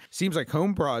today, seems like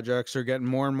home projects are getting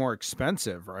more and more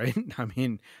expensive, right? I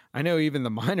mean, I know even the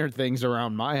minor things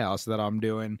around my house that I'm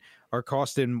doing are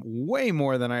costing way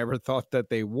more than I ever thought that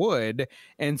they would.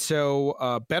 And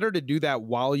so better to do that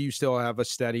while you still have a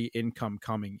steady income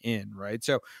coming in, right?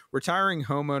 So retiring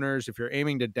homeowners, if you're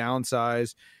aiming to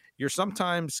downsize, you're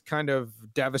sometimes kind of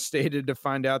devastated to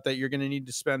find out that you're going to need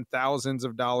to spend thousands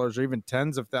of dollars or even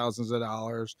tens of thousands of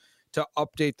dollars to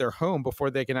update their home before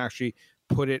they can actually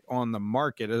put it on the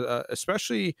market,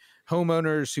 especially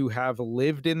homeowners who have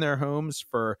lived in their homes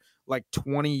for like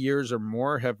 20 years or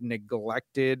more have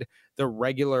neglected the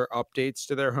regular updates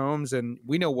to their homes. And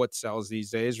we know what sells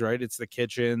these days, right? It's the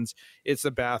kitchens, it's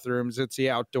the bathrooms, it's the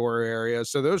outdoor areas.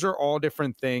 So those are all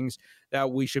different things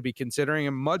that we should be considering,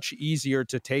 and much easier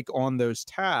to take on those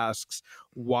tasks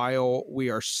while we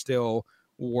are still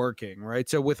working, right?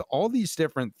 So with all these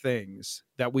different things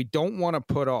that we don't want to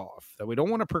put off, that we don't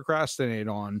want to procrastinate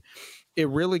on, it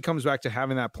really comes back to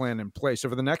having that plan in place. So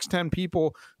for the next 10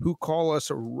 people who call us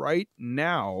right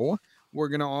now, we're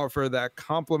going to offer that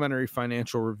complimentary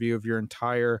financial review of your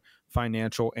entire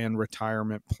financial and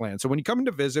retirement plan. So when you come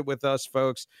to visit with us,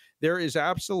 folks, there is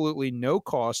absolutely no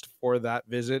cost for that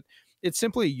visit. It's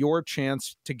simply your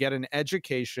chance to get an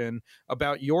education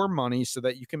about your money so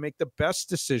that you can make the best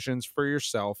decisions for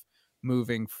yourself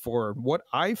moving forward. What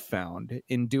I've found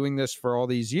in doing this for all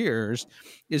these years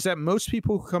is that most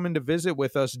people who come in to visit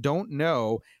with us don't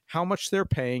know how much they're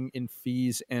paying in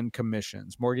fees and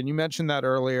commissions. Morgan, you mentioned that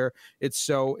earlier. It's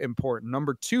so important.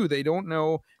 Number two, they don't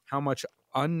know how much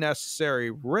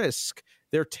unnecessary risk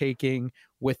they're taking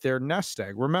with their nest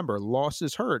egg. Remember,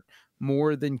 losses hurt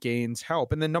more than gains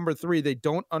help. And then number three, they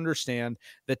don't understand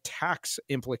the tax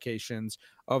implications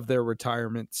of their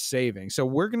retirement savings. So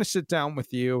we're going to sit down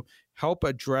with you, help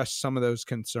address some of those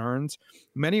concerns.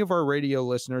 Many of our radio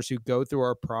listeners who go through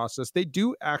our process, they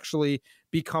do actually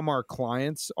become our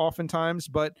clients oftentimes,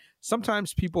 but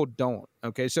sometimes people don't.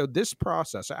 Okay. So this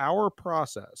process, our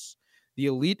process, the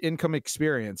Elite Income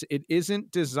Experience, it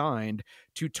isn't designed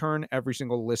to turn every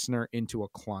single listener into a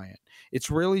client. It's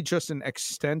really just an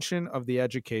extension of the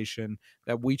education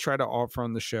that we try to offer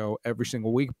on the show every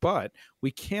single week, but we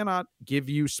cannot give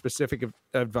you specific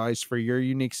advice for your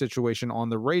unique situation on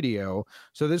the radio.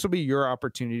 So this will be your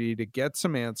opportunity to get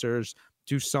some answers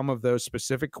to some of those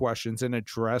specific questions and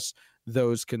address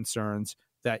those concerns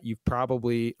that you've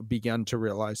probably begun to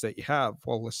realize that you have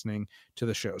while listening to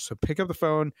the show. So pick up the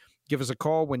phone, give us a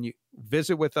call. When you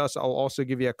visit with us, I'll also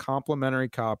give you a complimentary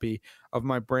copy of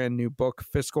my brand new book,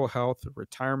 Fiscal Health,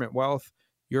 Retirement Wealth,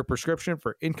 your prescription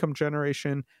for income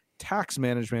generation, tax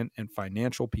management, and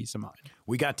financial peace of mind.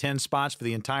 We got 10 spots for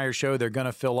the entire show. They're going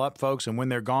to fill up, folks, and when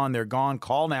they're gone, they're gone.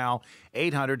 Call now,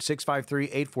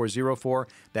 800-653-8404.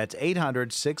 That's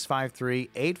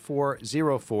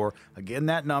 800-653-8404. Again,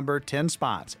 that number, 10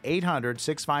 spots,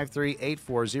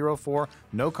 800-653-8404.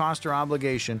 No cost or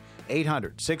obligation,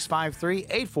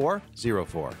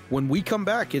 800-653-8404. When we come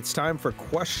back, it's time for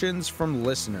questions from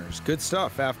listeners. Good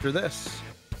stuff after this.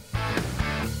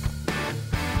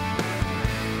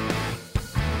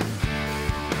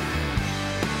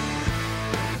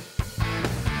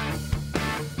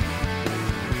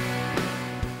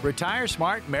 Retire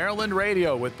Smart Maryland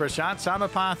Radio with Prashant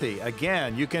Samapathy.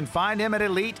 Again, you can find him at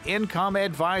Elite Income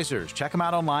Advisors. Check him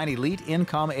out online,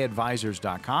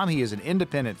 eliteincomeadvisors.com. He is an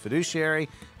independent fiduciary,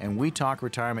 and we talk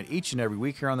retirement each and every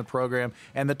week here on the program.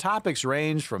 And the topics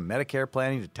range from Medicare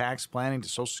planning to tax planning to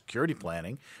Social Security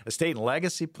planning, estate and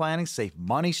legacy planning, safe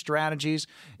money strategies.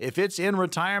 If it's in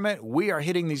retirement, we are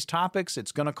hitting these topics.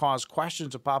 It's going to cause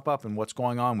questions to pop up and what's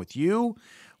going on with you.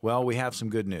 Well, we have some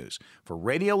good news. For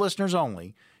radio listeners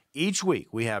only, each week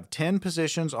we have 10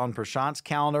 positions on Prashant's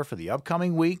calendar for the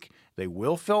upcoming week. They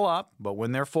will fill up, but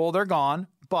when they're full, they're gone.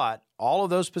 But all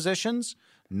of those positions,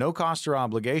 no cost or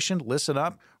obligation. Listen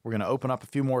up. We're going to open up a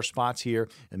few more spots here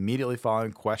immediately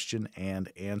following question and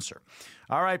answer.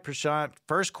 All right, Prashant,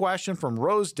 first question from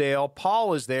Rosedale.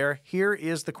 Paul is there. Here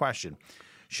is the question.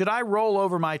 Should I roll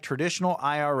over my traditional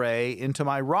IRA into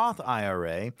my Roth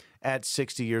IRA at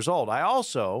 60 years old? I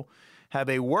also have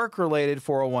a work-related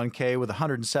 401k with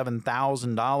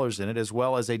 $107,000 in it, as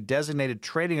well as a designated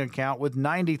trading account with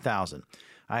 $90,000.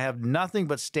 I have nothing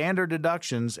but standard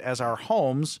deductions as our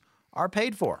homes are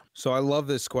paid for. So I love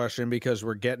this question because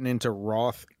we're getting into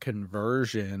Roth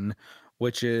conversion,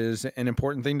 which is an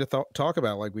important thing to talk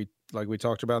about, like we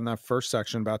talked about in that first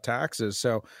section about taxes.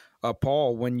 So,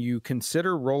 Paul, when you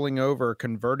consider rolling over,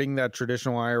 converting that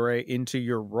traditional IRA into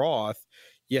your Roth,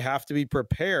 you have to be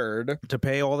prepared to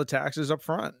pay all the taxes up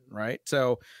front, right?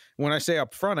 So when I say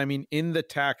up front, I mean in the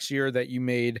tax year that you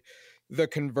made the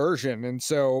conversion. And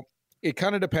so it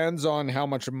kind of depends on how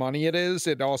much money it is.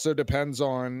 It also depends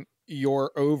on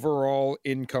your overall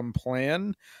income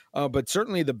plan. But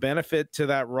certainly the benefit to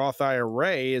that Roth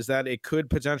IRA is that it could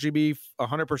potentially be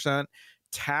 100%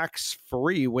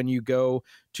 tax-free when you go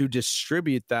to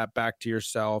distribute that back to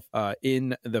yourself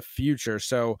in the future.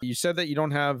 So you said that you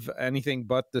don't have anything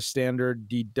but the standard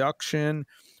deduction.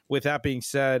 With that being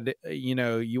said,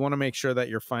 you want to make sure that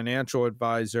your financial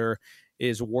advisor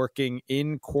is working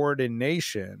in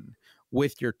coordination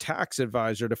with your tax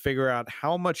advisor to figure out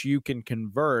how much you can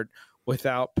convert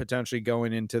without potentially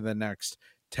going into the next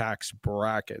tax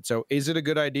bracket. So is it a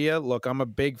good idea? Look, I'm a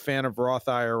big fan of Roth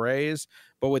IRAs,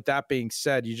 but with that being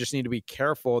said, you just need to be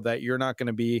careful that you're not going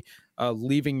to be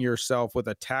leaving yourself with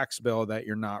a tax bill that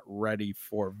you're not ready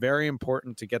for. Very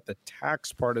important to get the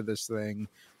tax part of this thing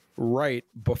right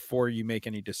before you make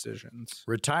any decisions.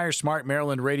 Retire Smart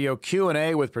Maryland Radio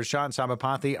Q&A with Prashant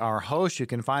Sabapathy, our host. You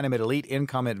can find him at Elite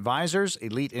Income Advisors,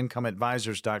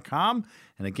 eliteincomeadvisors.com.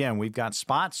 And again, we've got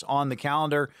spots on the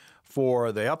calendar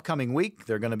for the upcoming week.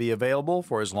 They're going to be available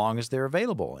for as long as they're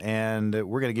available. And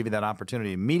we're going to give you that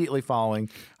opportunity immediately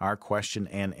following our question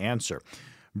and answer.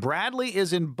 Bradley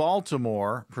is in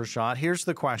Baltimore, Prashant. Here's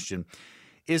the question.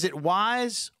 Is it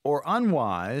wise or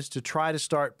unwise to try to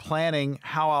start planning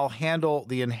how I'll handle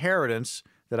the inheritance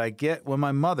that I get when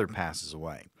my mother passes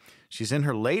away? She's in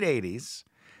her late 80s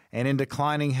and in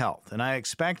declining health, and I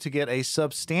expect to get a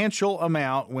substantial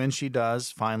amount when she does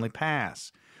finally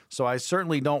pass. So I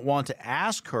certainly don't want to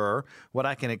ask her what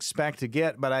I can expect to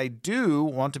get, but I do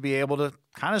want to be able to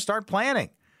kind of start planning.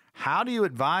 How do you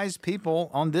advise people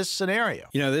on this scenario?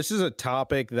 You know, this is a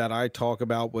topic that I talk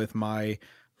about with my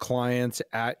clients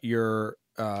at your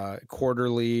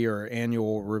quarterly or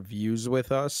annual reviews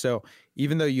with us. So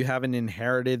even though you haven't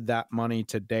inherited that money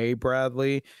today,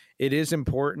 Bradley, it is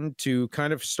important to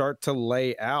kind of start to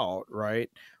lay out, right,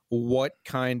 what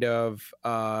kind of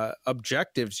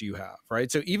objectives you have,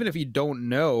 right? So even if you don't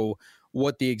know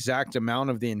what the exact amount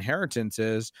of the inheritance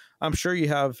is, I'm sure you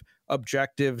have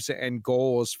objectives and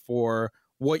goals for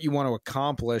what you want to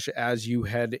accomplish as you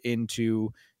head into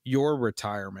your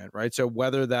retirement, right? So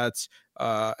whether that's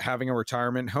having a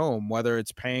retirement home, whether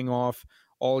it's paying off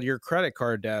all your credit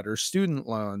card debt or student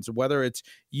loans, whether it's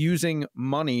using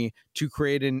money to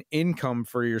create an income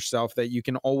for yourself that you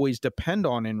can always depend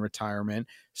on in retirement,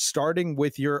 starting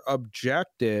with your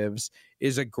objectives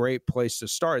is a great place to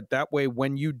start. That way,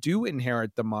 when you do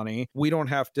inherit the money, we don't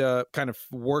have to kind of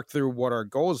work through what our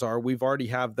goals are. We've already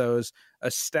have those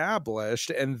established,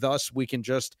 and thus we can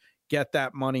just get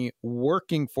that money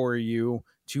working for you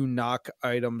to knock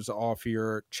items off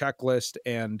your checklist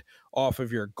and off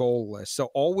of your goal list. So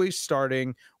always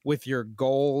starting with your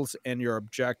goals and your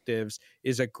objectives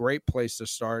is a great place to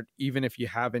start, even if you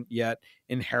haven't yet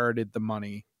inherited the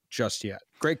money just yet.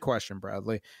 Great question,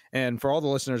 Bradley. And for all the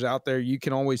listeners out there, you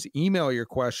can always email your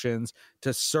questions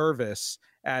to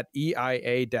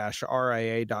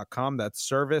service@eia-ria.com. That's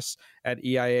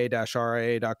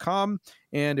service@eia-ria.com.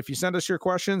 And if you send us your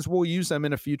questions, we'll use them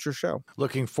in a future show.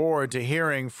 Looking forward to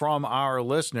hearing from our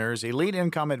listeners. Elite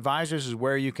Income Advisors is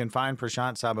where you can find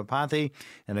Prashant Sabapathy.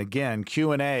 And again,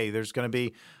 Q&A. There's going to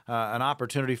be an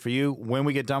opportunity for you when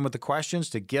we get done with the questions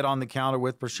to get on the calendar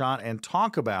with Prashant and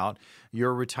talk about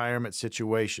your retirement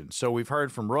situation. So we've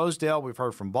heard from Rosedale. We've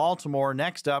heard from Baltimore.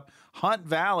 Next up, Hunt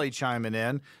Valley chiming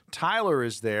in. Tyler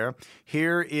is there.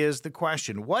 Here is the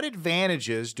question. What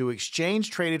advantages do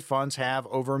exchange-traded funds have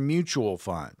over mutual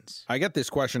funds? I get this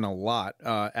question a lot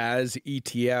as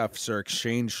ETFs or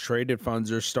exchange-traded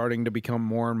funds are starting to become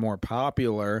more and more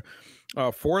popular.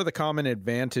 Four of the common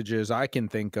advantages I can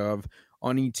think of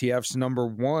on ETFs, number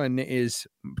one is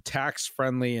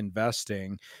tax-friendly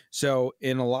investing. So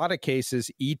in a lot of cases,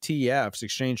 ETFs,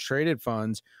 exchange-traded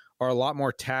funds, are a lot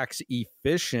more tax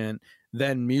efficient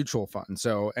than mutual funds.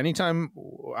 So anytime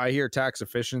I hear tax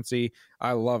efficiency,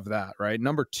 I love that, right?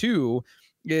 Number two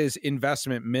is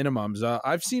investment minimums.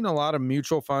 I've seen a lot of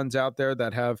mutual funds out there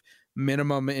that have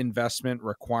minimum investment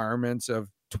requirements of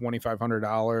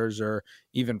 $2,500 or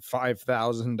even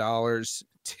 $5,000.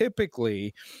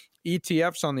 Typically,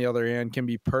 ETFs, on the other hand, can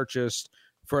be purchased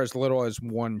for as little as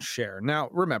one share. Now,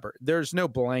 remember, there's no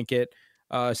blanket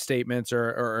statements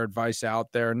or advice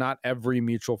out there. Not every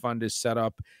mutual fund is set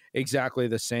up exactly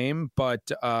the same, but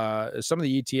some of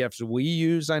the ETFs we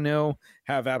use, I know,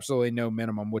 have absolutely no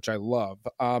minimum, which I love.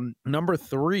 Number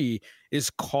three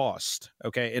is cost,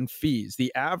 okay, and fees.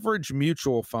 The average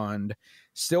mutual fund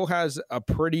still has a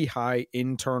pretty high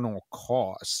internal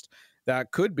cost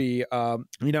that could be, at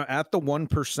the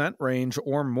 1% range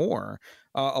or more.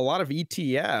 A lot of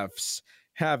ETFs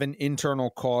have an internal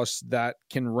cost that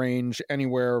can range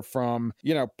anywhere from,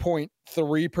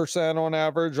 0.3% on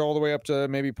average all the way up to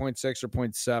maybe 0.6 or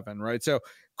 0.7, right? So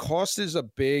cost is a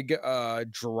big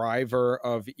driver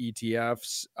of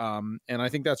ETFs. And I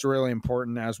think that's really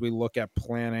important as we look at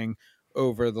planning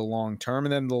over the long term.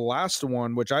 And then the last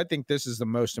one, which I think this is the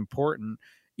most important,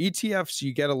 ETFs,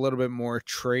 you get a little bit more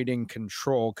trading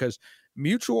control because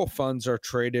mutual funds are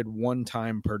traded one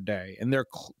time per day, and they're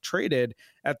traded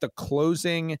at the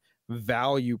closing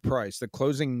value price, the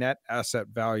closing net asset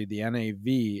value, the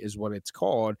NAV is what it's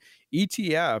called.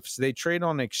 ETFs, they trade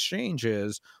on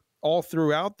exchanges all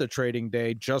throughout the trading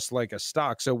day, just like a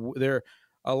stock. So they're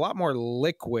a lot more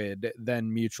liquid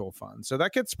than mutual funds. So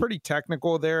that gets pretty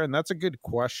technical there, and that's a good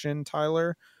question,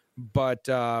 Tyler. But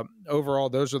overall,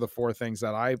 those are the four things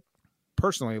that I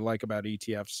personally like about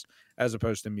ETFs as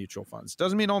opposed to mutual funds.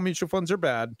 Doesn't mean all mutual funds are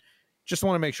bad. Just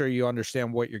want to make sure you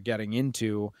understand what you're getting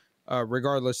into,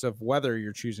 regardless of whether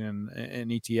you're choosing an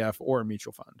ETF or a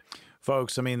mutual fund.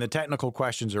 Folks, I mean, the technical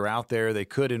questions are out there. They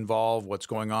could involve what's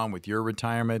going on with your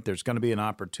retirement. There's going to be an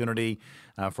opportunity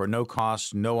for no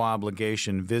cost, no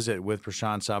obligation visit with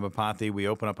Prashant Sabapathy. We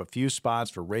open up a few spots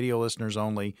for radio listeners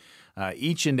only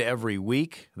each and every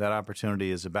week. That opportunity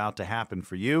is about to happen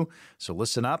for you. So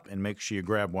listen up and make sure you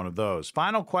grab one of those.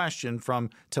 Final question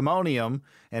from Timonium,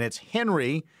 and it's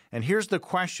Henry. And here's the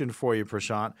question for you,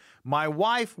 Prashant. My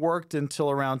wife worked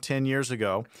until around 10 years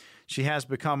ago. She has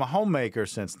become a homemaker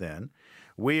since then.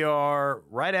 We are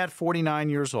right at 49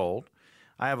 years old.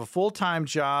 I have a full-time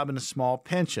job and a small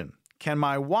pension. Can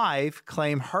my wife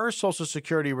claim her Social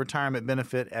Security retirement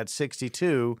benefit at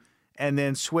 62 and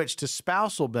then switch to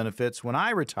spousal benefits when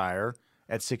I retire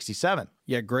at 67?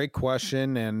 Yeah, great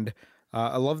question. And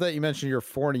I love that you mentioned you're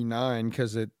 49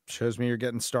 because it shows me you're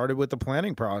getting started with the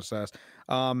planning process.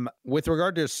 With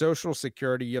regard to Social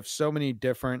Security, you have so many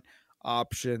different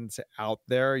options out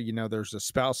there. You know, there's a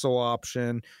spousal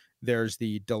option. There's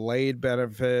the delayed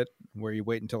benefit where you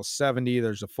wait until 70.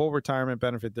 There's a full retirement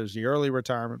benefit. There's the early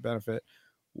retirement benefit,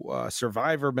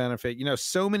 survivor benefit. You know,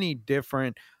 so many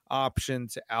different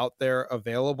options out there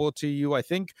available to you. I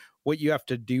think what you have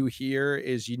to do here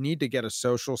is you need to get a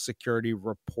Social Security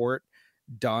report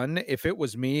done. If it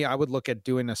was me, I would look at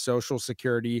doing a Social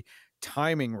Security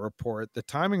timing report. The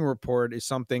timing report is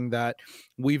something that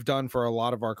we've done for a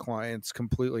lot of our clients,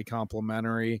 completely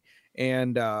complimentary.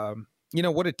 And, you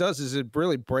know, what it does is it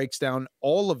really breaks down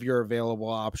all of your available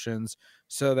options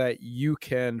so that you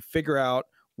can figure out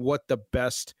what the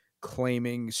best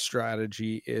claiming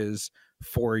strategy is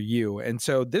for you. And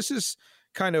so this is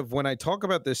kind of, when I talk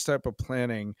about this type of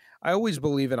planning, I always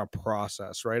believe in a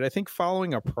process, right? I think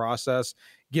following a process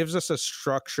gives us a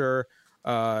structure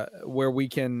where we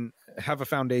can have a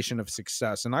foundation of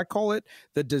success. And I call it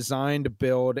the design,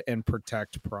 build, and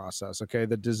protect process. Okay.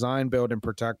 The design, build, and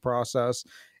protect process.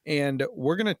 And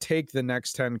we're going to take the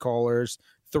next 10 callers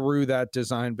through that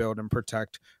design, build, and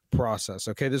protect process.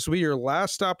 Okay. This will be your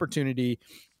last opportunity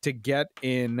to get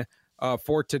in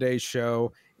for today's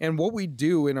show. And what we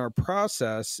do in our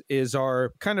process is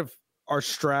our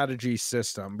strategy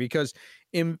system, because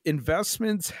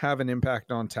investments have an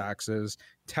impact on taxes.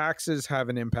 Taxes have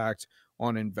an impact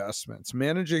on investments.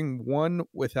 Managing one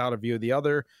without a view of the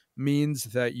other means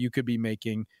that you could be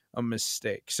making a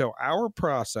mistake. So our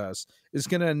process is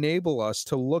going to enable us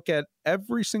to look at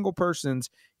every single person's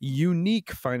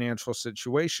unique financial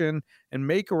situation and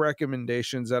make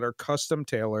recommendations that are custom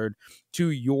tailored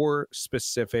to your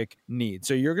specific needs.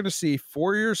 So you're going to see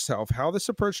for yourself how this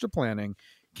approach to planning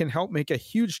can help make a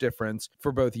huge difference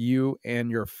for both you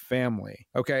and your family.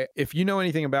 Okay. If you know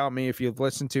anything about me, if you've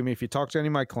listened to me, if you talk to any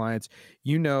of my clients,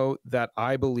 you know that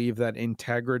I believe that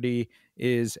integrity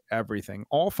is everything.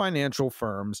 All financial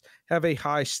firms have a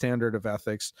high standard of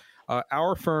ethics.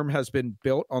 Our firm has been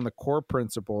built on the core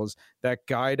principles that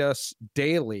guide us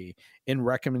daily in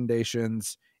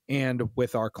recommendations and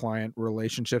with our client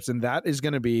relationships. And that is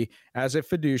going to be, as a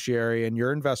fiduciary in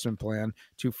your investment plan,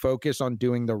 to focus on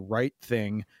doing the right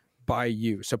thing by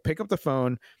you. So pick up the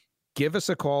phone, give us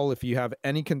a call if you have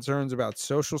any concerns about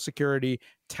Social Security,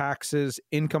 taxes,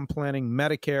 income planning,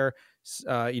 Medicare,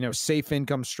 safe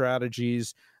income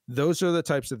strategies. Those are the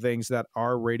types of things that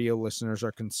our radio listeners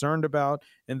are concerned about.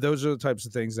 And those are the types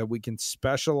of things that we can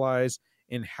specialize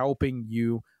in helping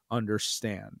you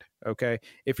understand. Okay.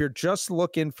 If you're just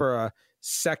looking for a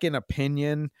second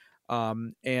opinion,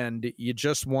 and you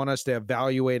just want us to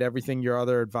evaluate everything your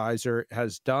other advisor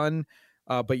has done,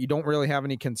 but you don't really have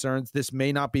any concerns, this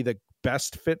may not be the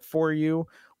best fit for you.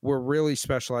 We're really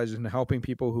specialized in helping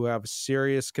people who have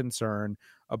serious concern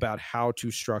about how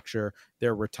to structure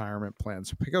their retirement plan.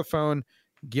 So pick up the phone,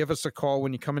 give us a call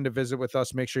when you come in to visit with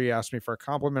us. Make sure you ask me for a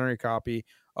complimentary copy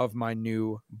of my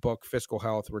new book, Fiscal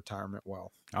Health, Retirement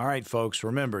Wealth. All right, folks,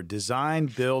 remember, design,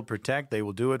 build, protect. They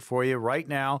will do it for you right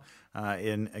now.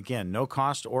 Again, no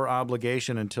cost or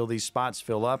obligation until these spots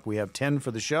fill up. We have 10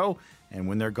 for the show, and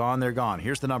when they're gone, they're gone.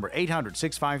 Here's the number,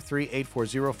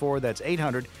 800-653-8404. That's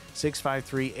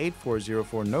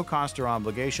 800-653-8404. No cost or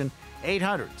obligation,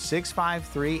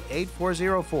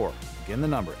 800-653-8404. Again, the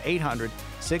number,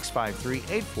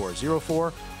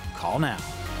 800-653-8404. Call now.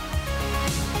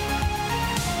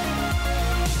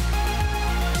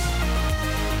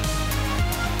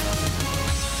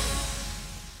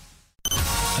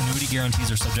 Annuity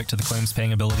guarantees are subject to the claims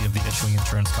paying ability of the issuing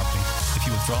insurance company. If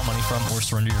you withdraw money from or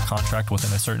surrender your contract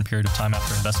within a certain period of time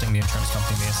after investing, the insurance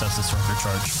company may assess a surrender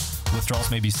charge.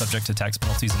 Withdrawals may be subject to tax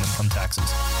penalties and income taxes.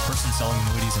 Persons selling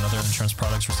annuities and other insurance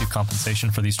products receive compensation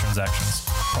for these transactions.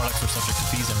 Products are subject to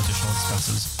fees and additional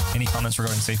expenses. Any comments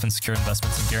regarding safe and secure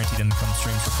investments and guaranteed income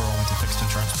streams refer only to fixed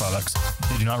insurance products.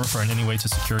 They do not refer in any way to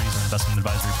securities or investment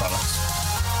advisory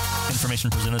products.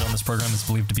 Information presented on this program is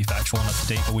believed to be factual and up to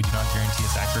date, but we do not guarantee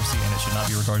its accuracy, and it should not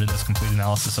be regarded as complete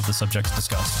analysis of the subjects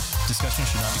discussed. Discussion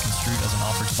should not be construed as an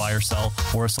offer to buy or sell,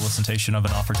 or a solicitation of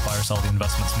an offer to buy or sell the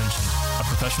investments mentioned. A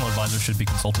professional advisor should be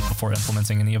consulted before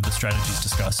implementing any of the strategies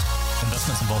discussed.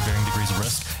 Investments involve varying degrees of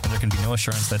risk, and there can be no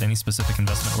assurance that any specific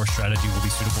investment or strategy will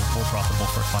be suitable or profitable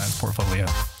for a client's portfolio.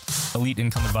 Elite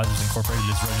Income Advisors Incorporated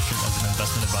is registered as an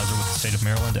investment advisor with the state of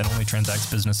Maryland and only transacts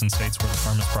business in states where the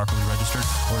firm is properly registered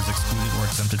or is excluded or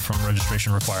exempted from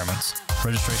registration requirements.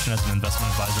 Registration as an investment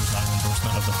advisor is not an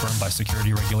endorsement of the firm by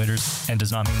security regulators and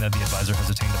does not mean that the advisor has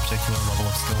attained a particular level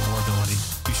of skill or ability.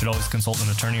 You should always consult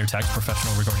an attorney or tax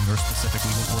professional regarding your specific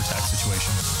legal or tax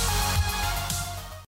situation.